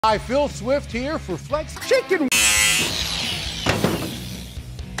Hi, Phil Swift here for Flex Chicken.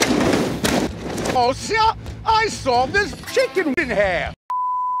 Oh, see, I saw this chicken in half.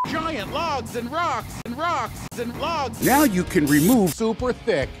 Giant logs and rocks and rocks and logs. Now you can remove super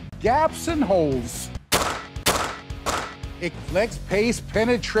thick gaps and holes. Flex paste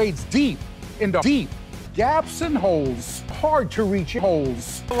penetrates deep into deep gaps and holes. Hard to reach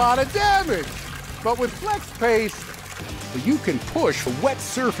holes. A lot of damage. But with Flex paste, you can push wet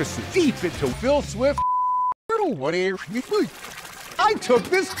surfaces deep into Phil Swift. I took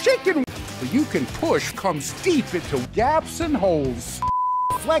this chicken. You can push comes deep into gaps and holes.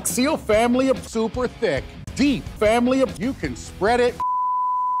 Flex Seal family of super thick, deep family of you can spread it.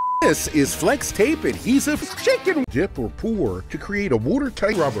 This is Flex Tape Adhesive Chicken. Dip or pour to create a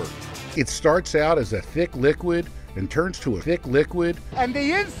watertight rubber. It starts out as a thick liquid and turns to a thick liquid. And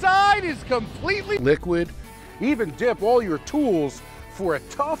the inside is completely liquid. Even dip all your tools for a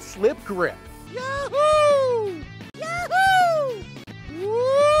tough slip grip. Yahoo! Yahoo!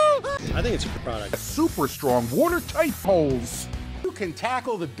 Woo! I think it's a good product. Super strong watertight holes. You can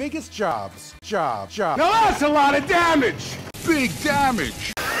tackle the biggest jobs. Now that's a lot of damage. Big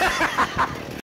damage.